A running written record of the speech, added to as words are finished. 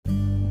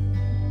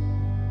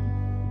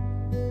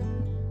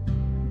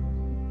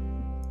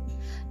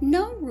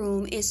No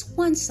room is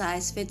one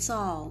size fits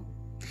all.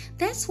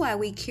 That's why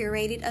we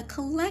curated a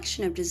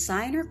collection of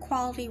designer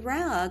quality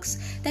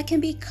rugs that can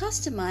be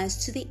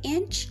customized to the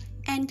inch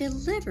and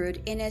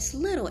delivered in as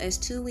little as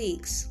 2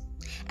 weeks.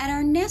 At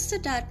our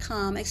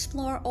Nesta.com,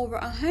 explore over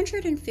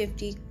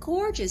 150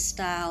 gorgeous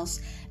styles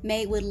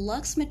made with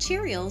luxe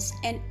materials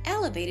and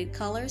elevated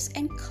colors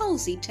and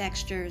cozy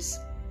textures.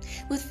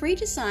 With free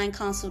design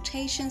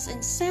consultations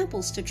and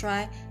samples to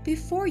try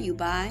before you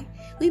buy,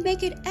 we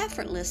make it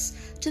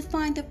effortless to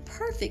find the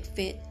perfect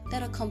fit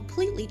that'll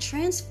completely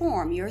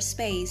transform your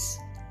space.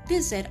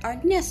 Visit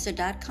our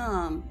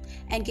Nesta.com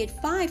and get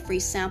 5 free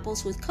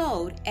samples with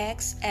code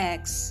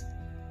XX.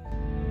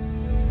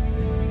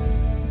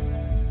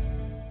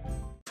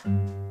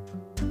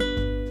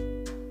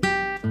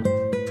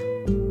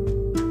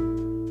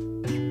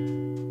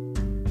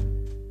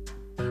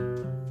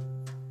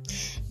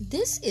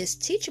 This is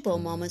Teachable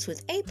Moments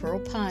with April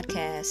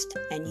podcast,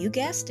 and you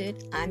guessed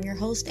it, I'm your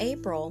host,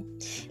 April.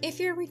 If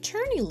you're a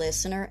returning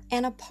listener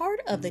and a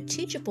part of the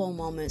Teachable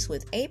Moments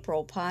with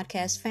April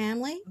podcast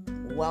family,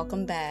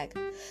 welcome back.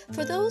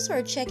 For those who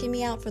are checking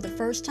me out for the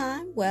first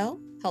time, well,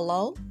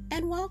 hello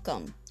and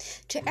welcome.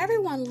 To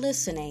everyone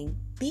listening,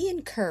 be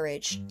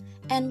encouraged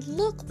and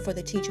look for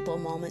the teachable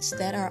moments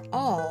that are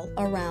all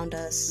around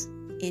us.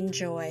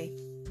 Enjoy.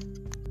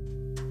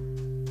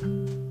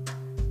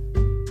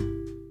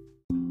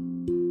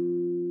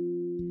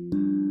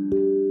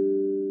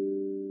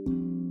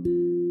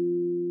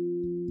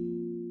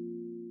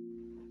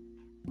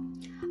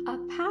 A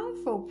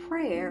powerful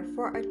prayer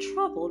for a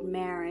troubled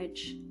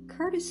marriage,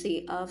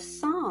 courtesy of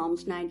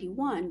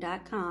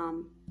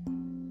Psalms91.com.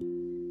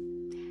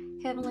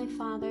 Heavenly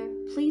Father,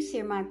 please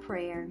hear my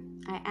prayer.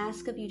 I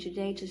ask of you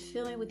today to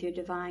fill me with your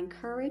divine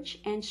courage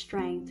and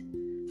strength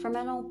from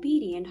an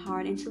obedient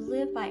heart and to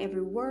live by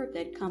every word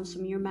that comes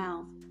from your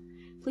mouth.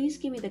 Please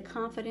give me the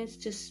confidence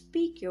to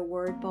speak your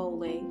word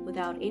boldly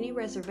without any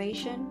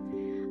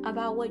reservation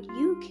about what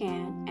you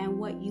can and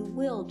what you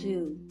will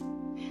do.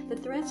 The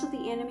threats of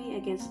the enemy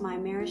against my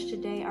marriage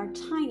today are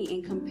tiny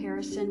in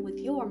comparison with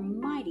your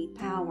mighty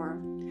power.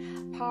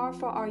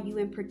 Powerful are you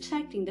in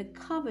protecting the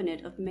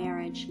covenant of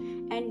marriage,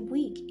 and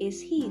weak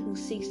is he who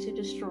seeks to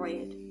destroy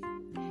it.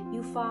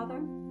 You, Father,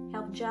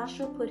 help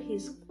Joshua put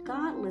his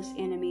godless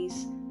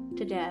enemies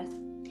to death.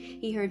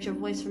 He heard your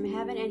voice from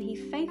heaven, and he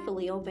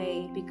faithfully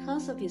obeyed.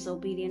 Because of his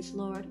obedience,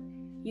 Lord,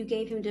 you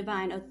gave him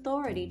divine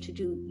authority to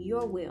do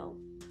your will.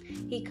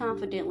 He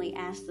confidently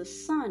asked the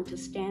sun to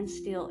stand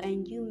still,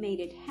 and you made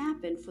it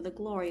happen for the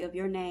glory of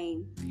your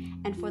name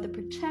and for the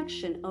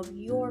protection of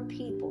your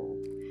people.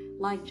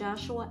 Like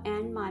Joshua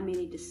and my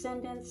many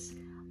descendants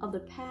of the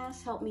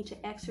past, help me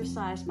to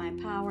exercise my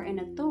power and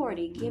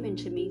authority given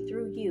to me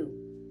through you.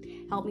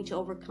 Help me to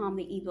overcome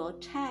the evil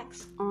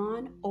attacks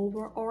on,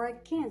 over, or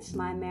against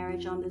my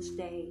marriage on this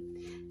day.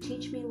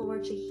 Teach me,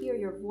 Lord, to hear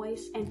your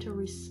voice and to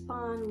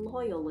respond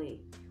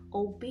loyally,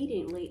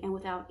 obediently, and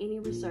without any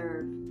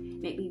reserve.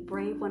 Make me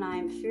brave when I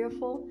am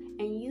fearful,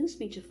 and use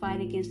me to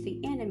fight against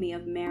the enemy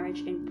of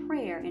marriage in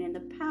prayer and in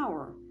the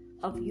power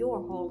of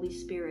your Holy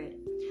Spirit.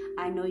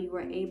 I know you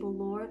are able,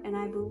 Lord, and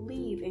I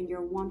believe in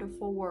your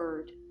wonderful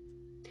word.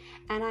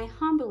 And I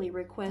humbly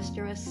request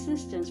your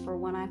assistance for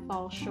when I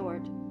fall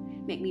short.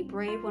 Make me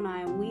brave when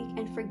I am weak,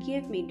 and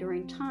forgive me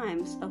during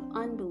times of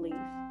unbelief.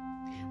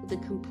 With a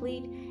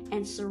complete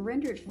and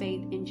surrendered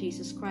faith in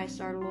Jesus Christ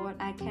our Lord,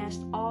 I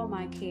cast all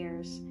my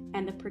cares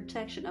and the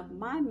protection of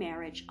my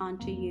marriage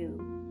onto you.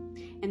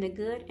 In the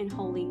good and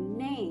holy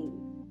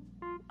name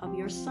of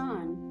your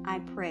Son, I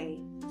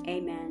pray.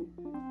 Amen.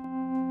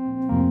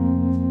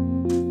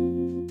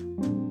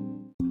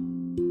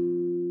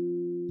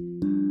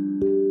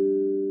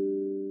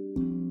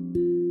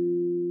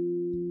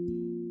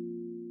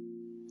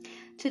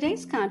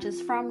 Today's content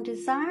is from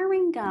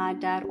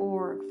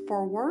desiringgod.org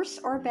for worse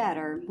or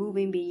better,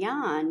 moving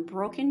beyond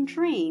broken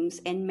dreams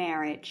in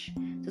marriage.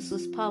 This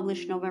was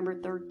published November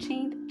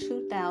 13th,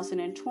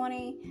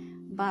 2020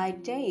 by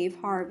Dave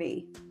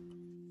Harvey.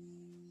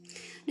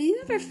 Do you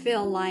ever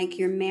feel like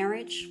your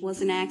marriage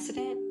was an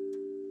accident?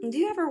 Do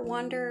you ever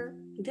wonder,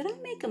 did I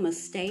make a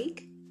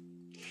mistake?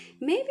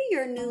 Maybe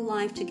your new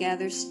life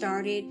together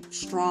started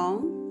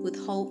strong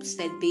with hopes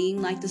that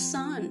being like the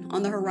sun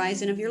on the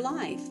horizon of your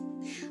life.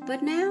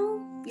 But now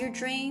your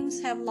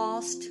dreams have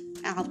lost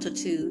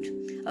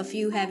altitude. A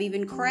few have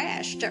even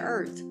crashed to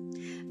earth.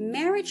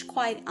 Marriage,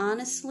 quite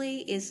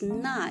honestly, is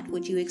not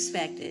what you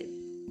expected.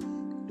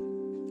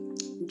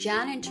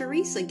 John and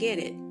Teresa get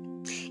it.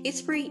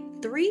 It's been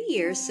 3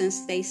 years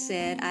since they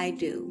said I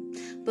do.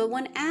 But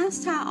when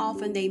asked how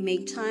often they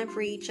make time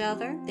for each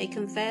other, they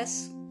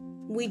confess,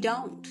 we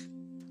don't.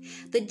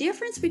 The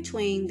difference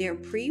between their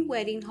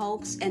pre-wedding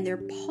hopes and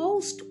their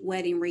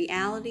post-wedding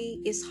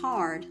reality is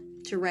hard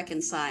to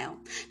reconcile.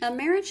 Now,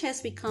 marriage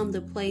has become the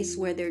place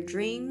where their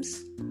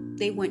dreams,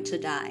 they went to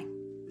die.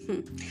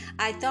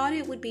 I thought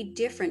it would be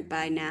different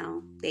by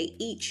now, they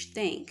each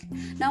think.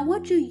 Now,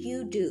 what do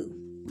you do?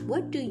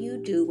 What do you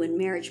do when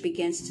marriage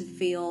begins to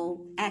feel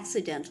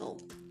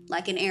accidental,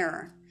 like an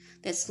error?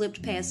 that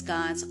slipped past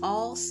God's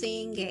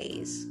all-seeing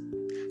gaze.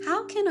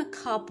 How can a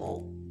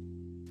couple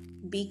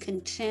be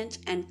content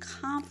and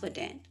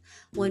confident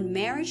when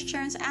marriage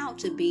turns out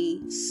to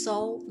be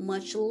so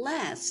much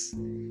less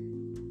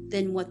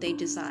than what they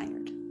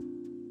desired?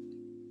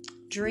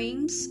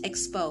 Dreams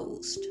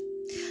exposed.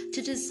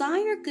 To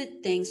desire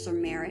good things for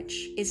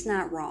marriage is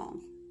not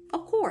wrong.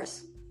 Of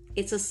course,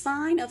 it's a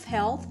sign of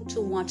health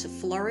to want to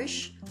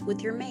flourish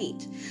with your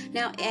mate.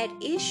 Now, at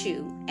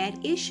issue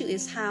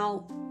is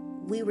how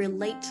we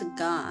relate to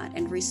God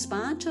and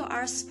respond to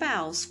our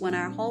spouse when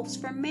our hopes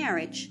for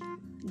marriage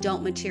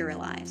don't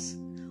materialize,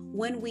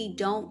 when we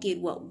don't get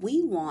what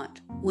we want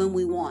when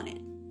we want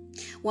it.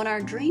 When our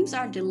dreams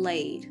are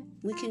delayed,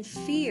 we can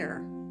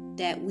fear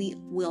that we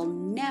will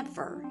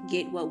never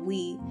get what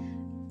we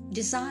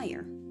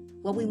desire,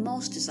 what we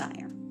most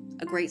desire.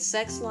 A great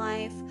sex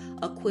life,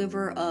 a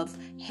quiver of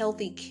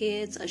healthy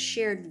kids, a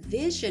shared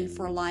vision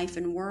for life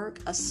and work,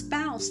 a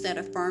spouse that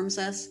affirms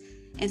us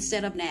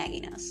instead of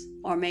nagging us,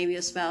 or maybe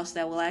a spouse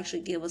that will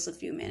actually give us a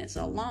few minutes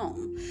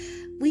alone.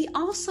 We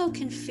also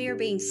can fear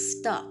being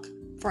stuck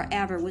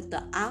forever with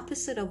the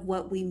opposite of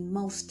what we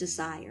most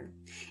desire.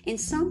 In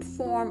some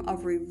form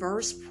of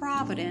reverse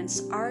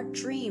providence, our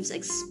dreams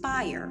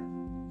expire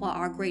while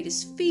our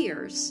greatest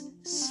fears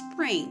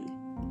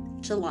spring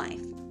to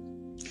life.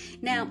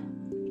 Now,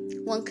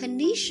 when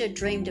Kanisha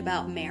dreamed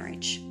about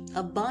marriage,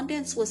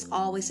 abundance was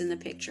always in the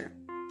picture.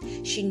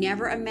 She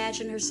never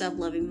imagined herself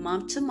living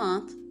month to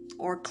month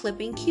or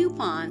clipping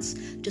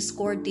coupons to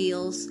score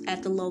deals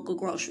at the local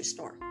grocery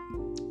store.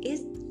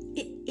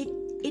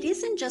 It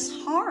isn't just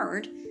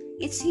hard,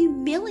 it's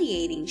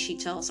humiliating, she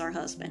tells her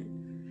husband.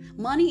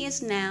 Money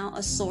is now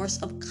a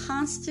source of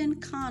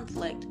constant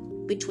conflict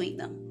between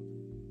them.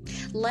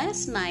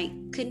 Last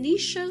night,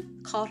 Kanisha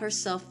caught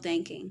herself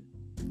thinking,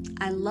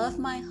 I love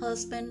my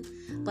husband,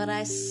 but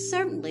I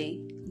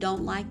certainly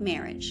don't like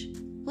marriage.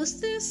 Was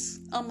this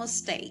a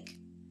mistake?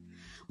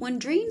 When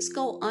dreams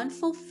go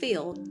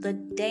unfulfilled, the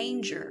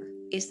danger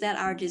is that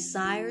our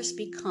desires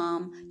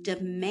become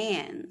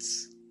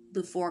demands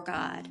before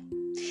God.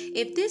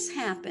 If this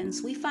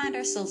happens, we find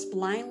ourselves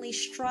blindly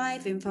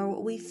striving for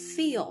what we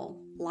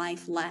feel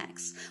life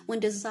lacks. When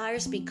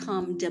desires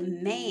become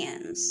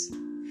demands,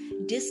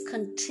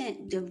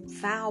 discontent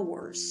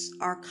devours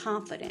our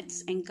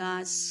confidence in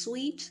God's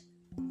sweet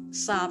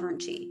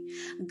sovereignty.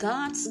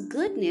 God's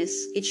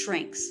goodness, it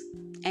shrinks,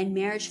 and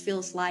marriage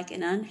feels like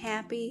an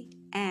unhappy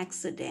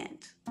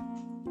accident.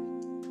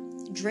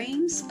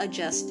 Dreams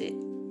adjusted.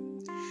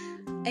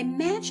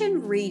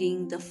 Imagine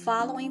reading the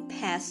following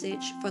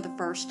passage for the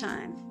first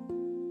time.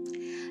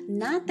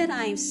 Not that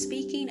I am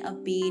speaking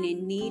of being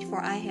in need, for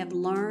I have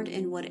learned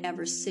in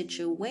whatever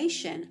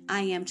situation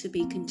I am to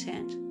be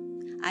content.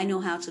 I know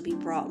how to be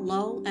brought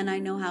low, and I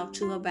know how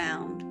to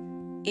abound.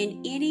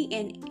 In any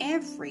and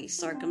every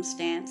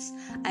circumstance,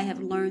 I have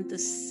learned the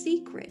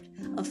secret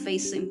of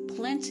facing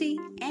plenty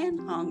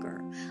and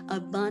hunger,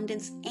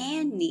 abundance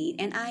and need,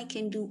 and I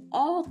can do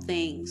all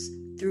things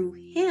through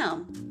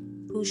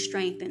Him who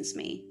strengthens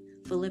me.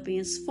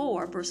 Philippians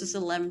 4, verses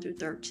 11 through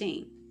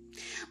 13.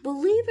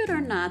 Believe it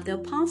or not, the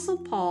Apostle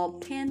Paul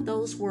penned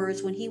those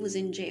words when he was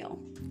in jail.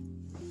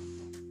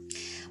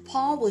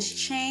 Paul was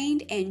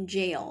chained and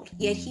jailed,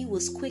 yet he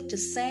was quick to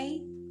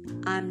say,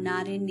 I'm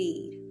not in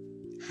need.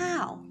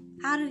 How?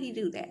 How did he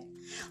do that?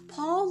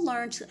 Paul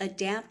learned to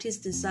adapt his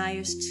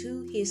desires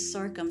to his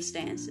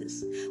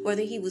circumstances,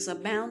 whether he was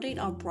abounding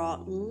or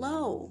brought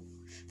low,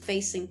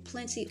 facing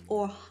plenty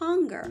or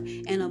hunger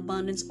and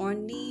abundance or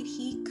need.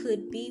 He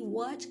could be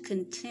what?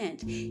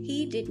 Content.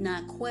 He did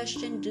not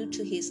question, due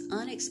to his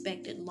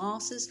unexpected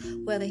losses,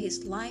 whether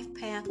his life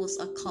path was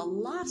a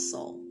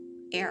colossal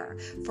error.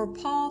 For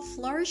Paul,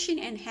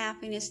 flourishing and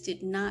happiness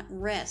did not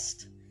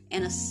rest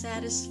in a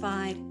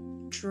satisfied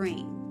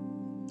dream.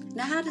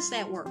 Now, how does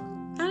that work?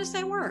 How does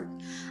that work?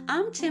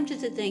 I'm tempted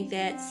to think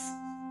that's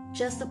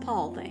just a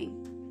Paul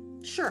thing.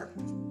 Sure,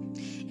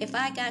 if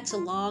I got to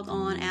log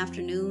on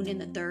afternoon in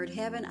the third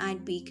heaven,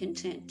 I'd be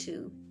content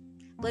too.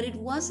 But it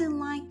wasn't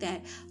like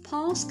that.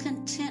 Paul's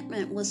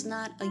contentment was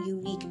not a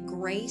unique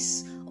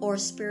grace or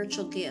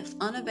spiritual gift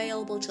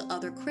unavailable to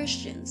other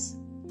Christians.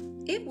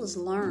 It was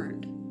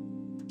learned.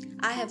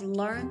 I have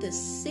learned the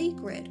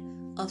secret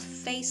of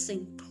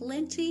facing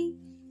plenty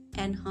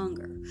and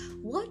hunger.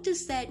 What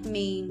does that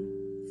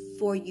mean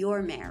for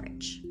your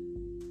marriage?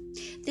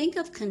 Think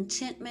of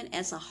contentment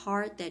as a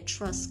heart that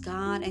trusts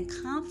God and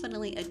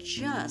confidently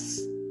adjusts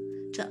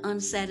to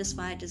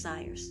unsatisfied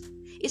desires.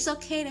 It's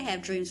okay to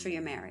have dreams for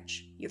your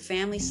marriage, your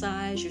family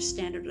size, your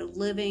standard of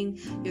living,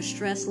 your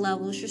stress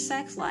levels, your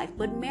sex life,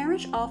 but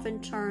marriage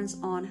often turns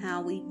on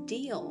how we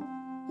deal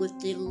with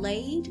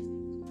delayed,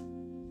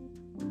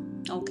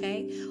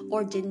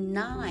 or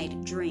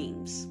denied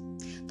dreams.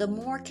 The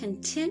more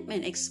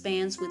contentment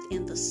expands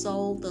within the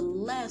soul, the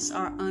less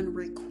our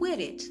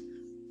unrequited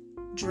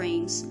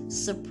dreams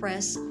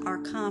suppress our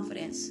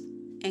confidence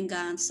in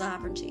God's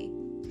sovereignty.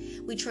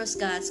 We trust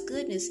God's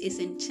goodness is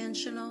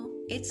intentional.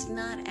 It's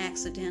not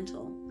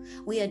accidental.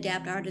 We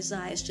adapt our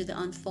desires to the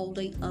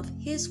unfolding of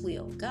His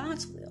will,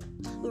 God's will.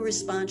 We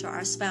respond to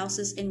our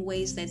spouses in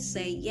ways that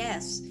say,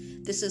 yes,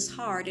 this is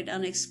hard and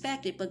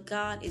unexpected, but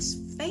God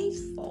is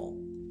faithful.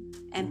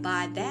 And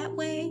by that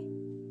way,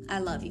 I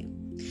love you.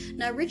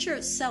 Now,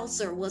 Richard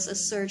Seltzer was a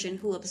surgeon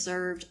who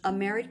observed a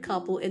married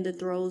couple in the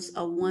throes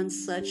of one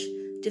such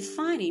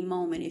defining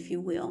moment, if you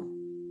will.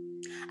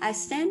 I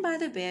stand by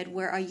the bed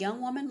where a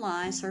young woman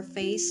lies, her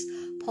face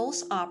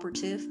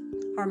post-operative,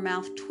 her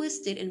mouth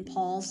twisted in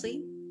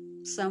palsy,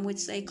 some would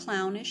say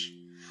clownish.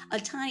 A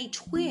tiny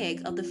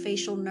twig of the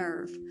facial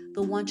nerve,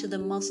 the one to the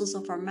muscles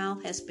of her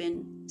mouth, has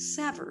been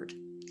severed.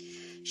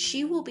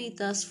 She will be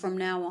thus from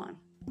now on.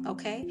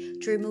 Okay?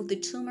 To remove the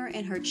tumor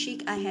in her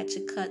cheek, I had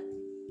to cut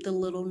the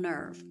little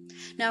nerve.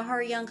 Now,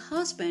 her young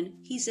husband,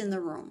 he's in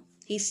the room.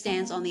 He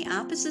stands on the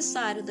opposite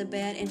side of the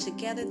bed, and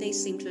together they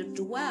seem to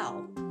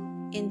dwell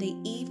in the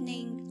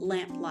evening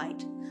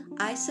lamplight,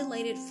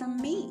 isolated from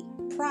me,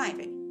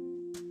 private.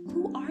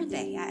 Who are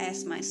they? I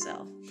ask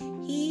myself.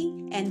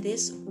 He and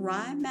this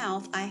wry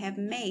mouth I have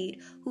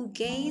made, who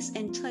gaze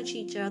and touch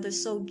each other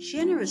so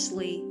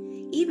generously,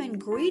 even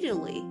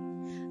greedily.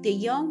 The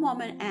young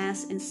woman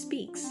asks and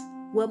speaks.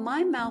 Will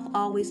my mouth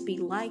always be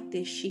like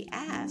this? She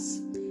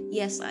asks.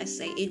 Yes, I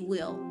say, it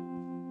will.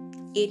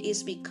 It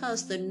is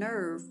because the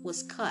nerve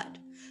was cut.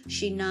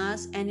 She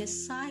nods and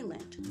is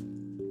silent.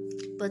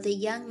 But the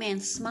young man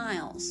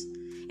smiles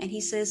and he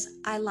says,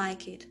 I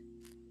like it.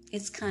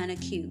 It's kind of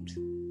cute.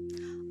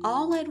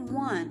 All at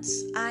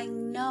once, I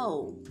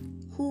know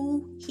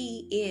who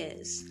he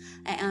is.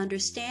 I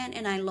understand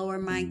and I lower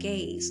my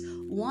gaze.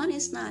 One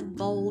is not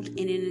bold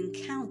in an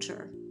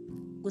encounter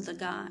with a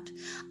God.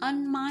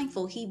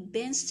 Unmindful, he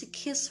bends to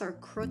kiss her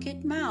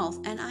crooked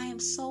mouth, and I am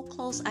so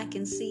close I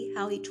can see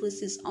how he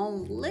twists his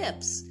own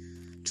lips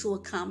to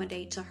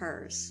accommodate to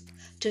hers,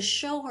 to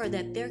show her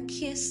that their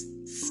kiss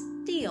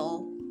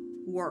still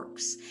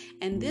works.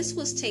 And this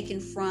was taken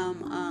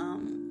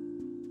from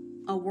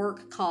a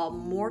work called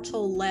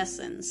Mortal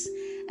Lessons,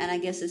 and I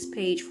guess it's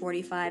page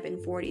 45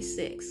 and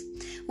 46.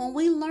 When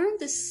we learn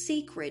the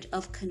secret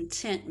of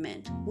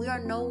contentment, we are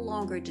no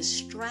longer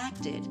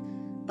distracted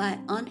by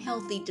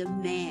unhealthy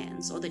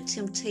demands or the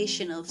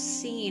temptation of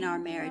seeing our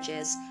marriage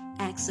as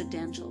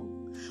accidental.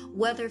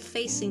 Whether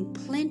facing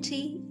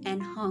plenty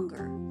and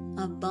hunger,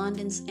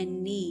 abundance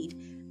and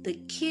need, the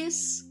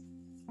kiss,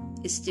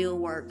 it still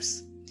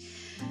works.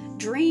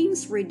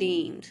 Dreams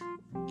redeemed.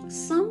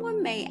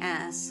 Someone may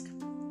ask,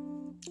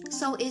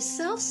 so is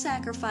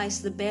self-sacrifice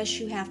the best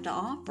you have to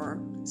offer?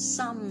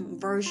 Some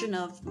version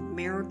of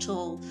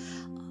marital,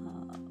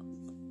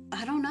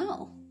 I don't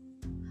know.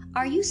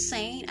 Are you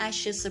saying I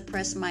should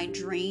suppress my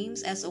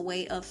dreams as a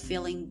way of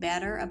feeling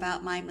better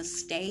about my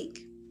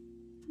mistake?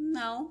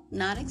 No,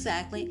 not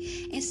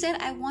exactly. Instead,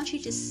 I want you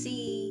to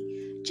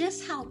see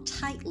just how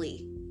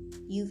tightly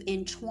you've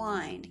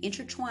intertwined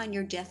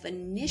your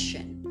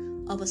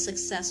definition of a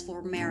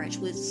successful marriage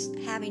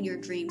with having your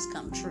dreams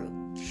come true.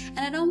 And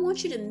I don't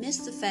want you to miss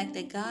the fact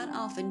that God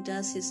often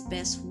does His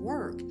best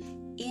work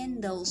in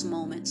those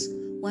moments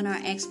when our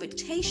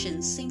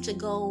expectations seem to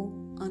go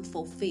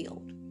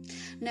unfulfilled.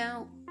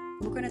 Now,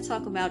 we're going to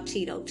talk about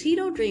Tito.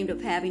 Tito dreamed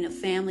of having a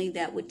family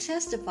that would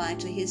testify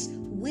to his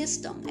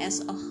wisdom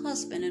as a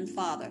husband and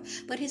father.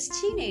 But his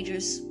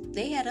teenagers,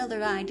 they had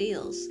other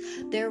ideals.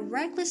 Their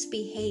reckless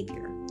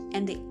behavior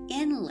and the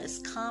endless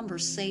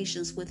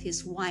conversations with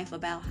his wife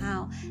about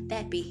how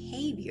that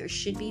behavior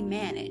should be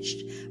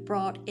managed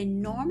brought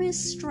enormous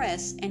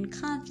stress and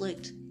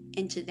conflict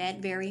into that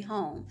very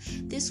home.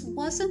 This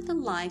wasn't the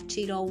life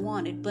Tito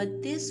wanted,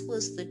 but this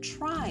was the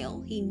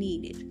trial he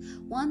needed,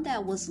 one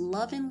that was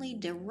lovingly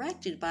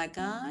directed by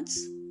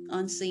God's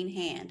unseen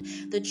hand.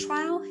 The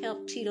trial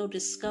helped Tito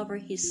discover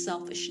his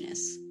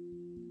selfishness.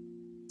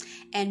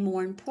 And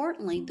more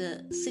importantly,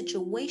 the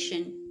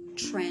situation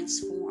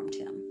transformed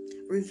him,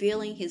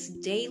 revealing his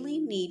daily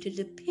need to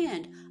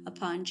depend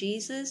upon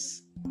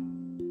Jesus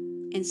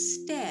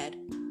instead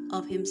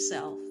of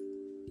himself.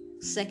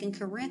 2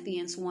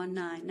 Corinthians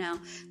 1:9. Now,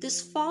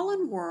 this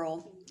fallen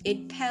world,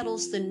 it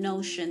peddles the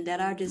notion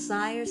that our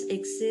desires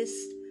exist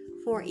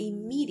for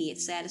immediate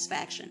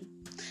satisfaction.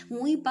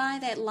 When we buy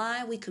that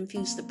lie, we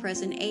confuse the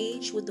present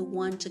age with the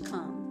one to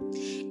come.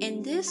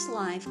 In this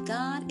life,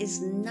 God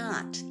is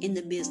not in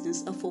the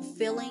business of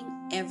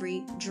fulfilling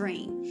every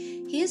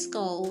dream. His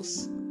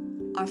goals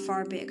are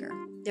far bigger.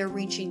 They're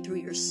reaching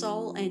through your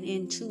soul and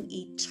into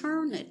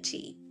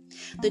eternity.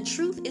 The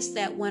truth is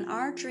that when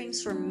our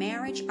dreams for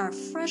marriage are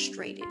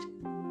frustrated,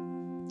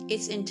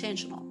 it's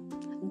intentional.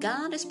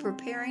 God is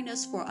preparing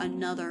us for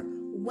another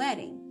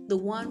wedding, the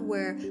one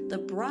where the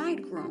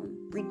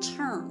bridegroom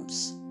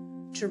returns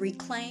to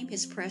reclaim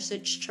his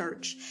precious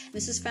church.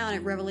 This is found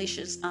in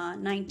Revelation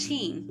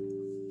 19,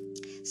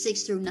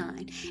 6 through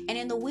 9. And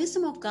in the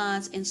wisdom of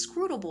God's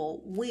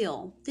inscrutable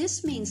will,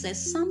 this means that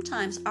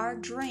sometimes our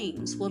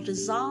dreams will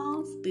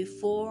dissolve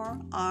before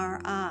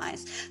our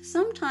eyes.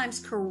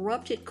 Sometimes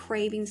corrupted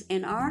cravings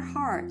in our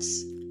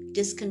hearts,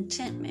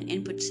 discontentment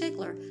in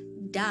particular,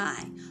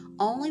 die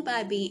only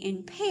by being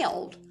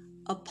impaled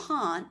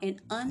upon an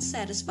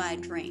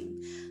unsatisfied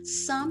dream.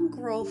 Some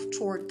growth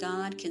toward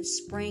God can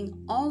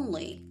spring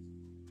only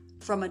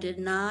from a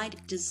denied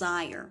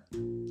desire.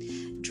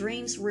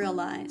 Dreams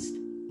realized.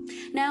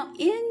 Now,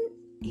 in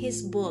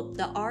his book,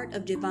 The Art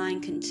of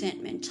Divine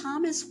Contentment,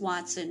 Thomas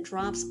Watson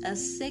drops a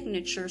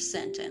signature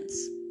sentence.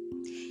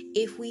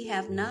 If we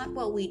have not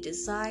what we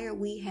desire,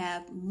 we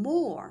have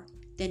more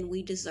than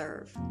we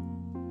deserve.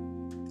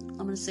 I'm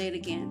going to say it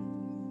again.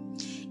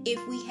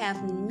 If we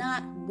have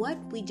not what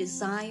we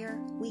desire,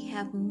 we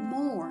have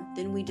more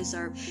than we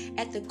deserve.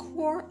 At the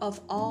core of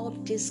all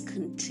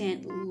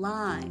discontent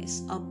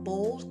lies a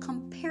bold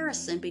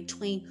comparison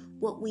between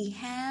what we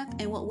have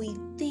and what we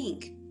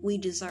think we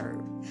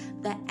deserve.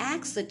 The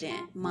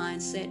accident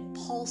mindset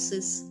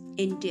pulses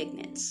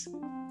indignance.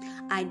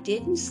 I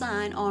didn't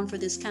sign on for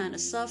this kind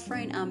of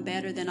suffering. I'm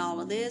better than all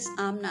of this.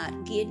 I'm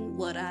not getting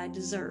what I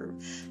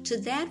deserve. To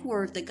that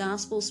word, the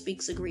gospel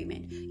speaks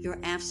agreement. You're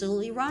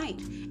absolutely right.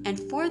 And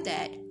for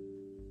that,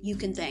 you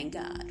can thank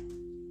God.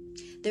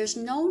 There's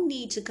no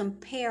need to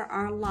compare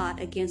our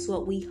lot against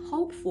what we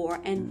hope for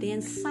and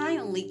then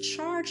silently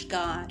charge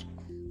God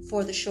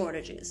for the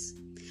shortages.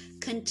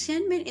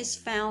 Contentment is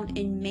found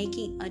in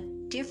making a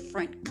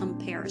different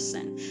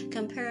comparison,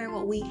 comparing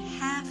what we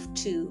have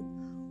to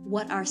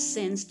what our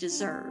sins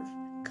deserve,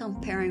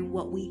 comparing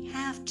what we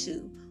have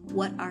to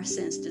what our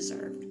sins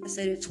deserve. I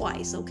said it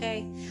twice,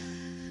 okay?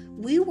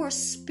 We were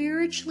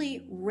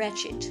spiritually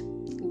wretched,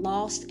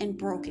 lost and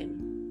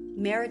broken,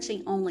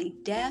 meriting only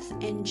death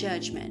and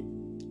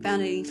judgment,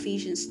 found in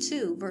Ephesians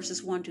 2,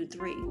 verses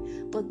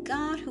 1-3. But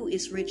God, who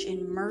is rich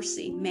in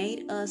mercy,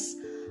 made us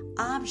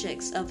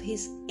objects of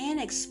his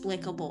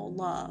inexplicable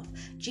love.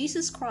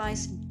 Jesus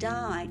Christ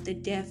died the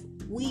death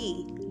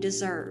we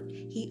deserved.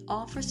 He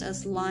offers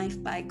us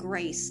life by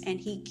grace, and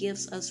he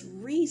gives us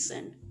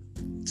reason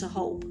to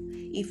hope.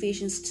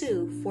 Ephesians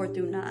 2,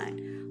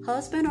 4-9.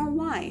 Husband or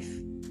wife,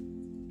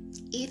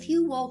 if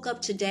you woke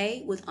up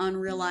today with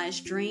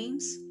unrealized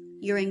dreams,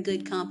 you're in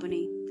good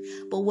company.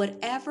 But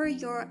whatever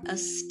your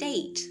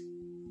estate,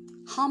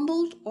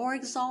 humbled or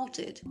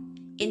exalted,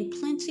 in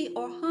plenty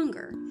or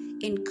hunger,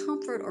 in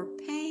comfort or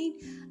pain,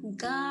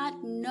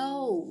 God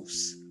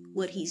knows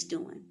what he's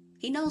doing.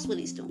 He knows what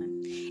he's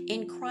doing.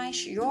 In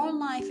Christ, your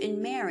life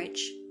and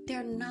marriage,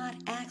 they're not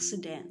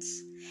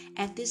accidents.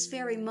 At this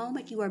very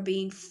moment, you are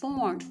being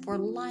formed for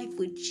life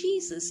with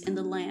Jesus in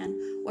the land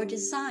where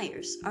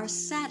desires are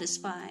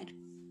satisfied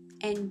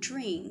and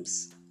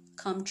dreams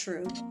come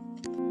true.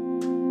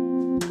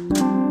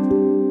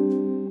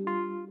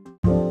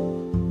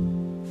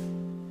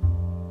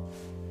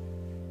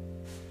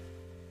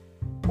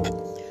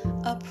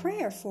 A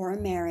prayer for a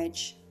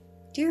marriage.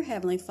 Dear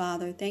Heavenly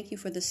Father, thank you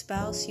for the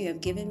spouse you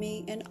have given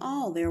me and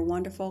all their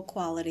wonderful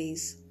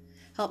qualities.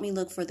 Help me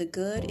look for the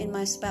good in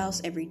my spouse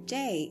every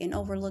day and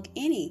overlook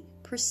any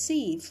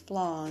perceived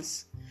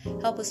flaws.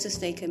 Help us to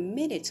stay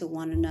committed to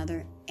one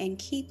another and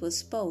keep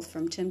us both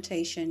from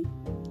temptation.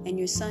 In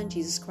your Son,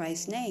 Jesus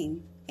Christ's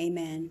name,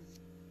 amen.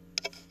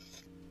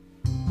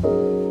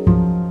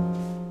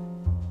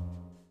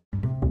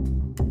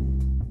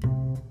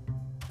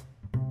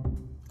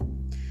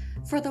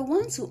 For the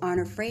ones who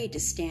aren't afraid to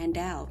stand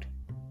out,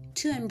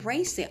 to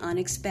embrace the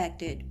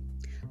unexpected,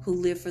 who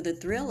live for the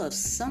thrill of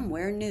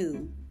somewhere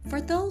new,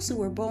 for those who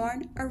were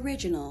born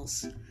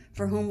originals,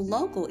 for whom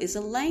local is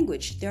a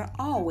language they're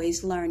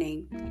always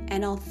learning,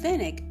 and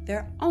authentic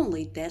their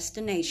only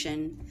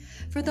destination,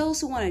 for those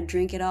who want to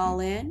drink it all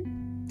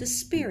in, the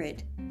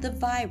spirit, the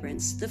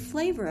vibrance, the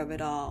flavor of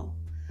it all,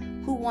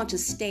 who want to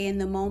stay in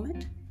the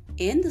moment,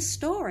 in the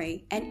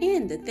story, and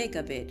in the thick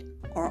of it,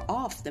 or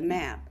off the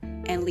map,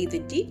 and leave the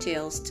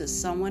details to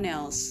someone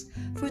else.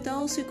 For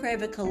those who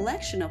crave a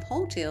collection of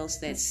hotels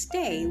that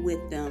stay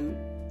with them,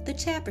 the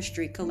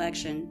Tapestry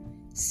Collection.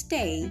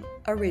 Stay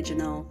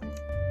original.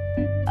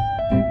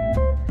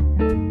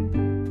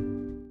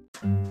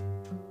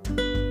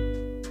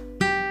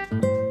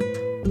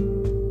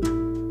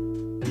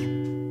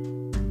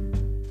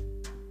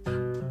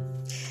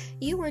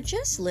 You were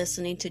just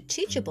listening to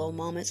Teachable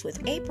Moments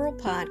with April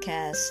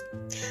podcast.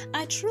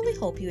 I truly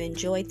hope you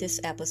enjoyed this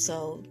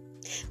episode.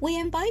 We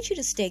invite you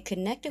to stay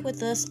connected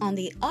with us on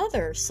the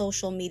other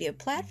social media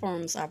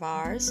platforms of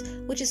ours,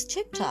 which is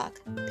TikTok,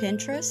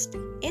 Pinterest,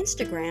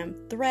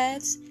 Instagram,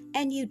 Threads,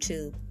 and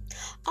YouTube.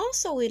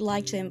 Also, we'd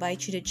like to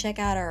invite you to check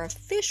out our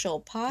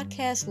official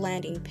podcast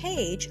landing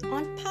page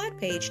on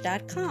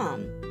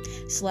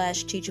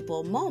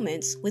podpage.com/Teachable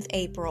Moments with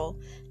April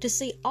to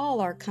see all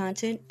our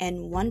content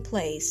in one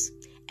place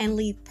and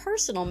leave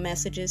personal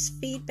messages,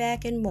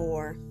 feedback, and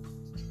more.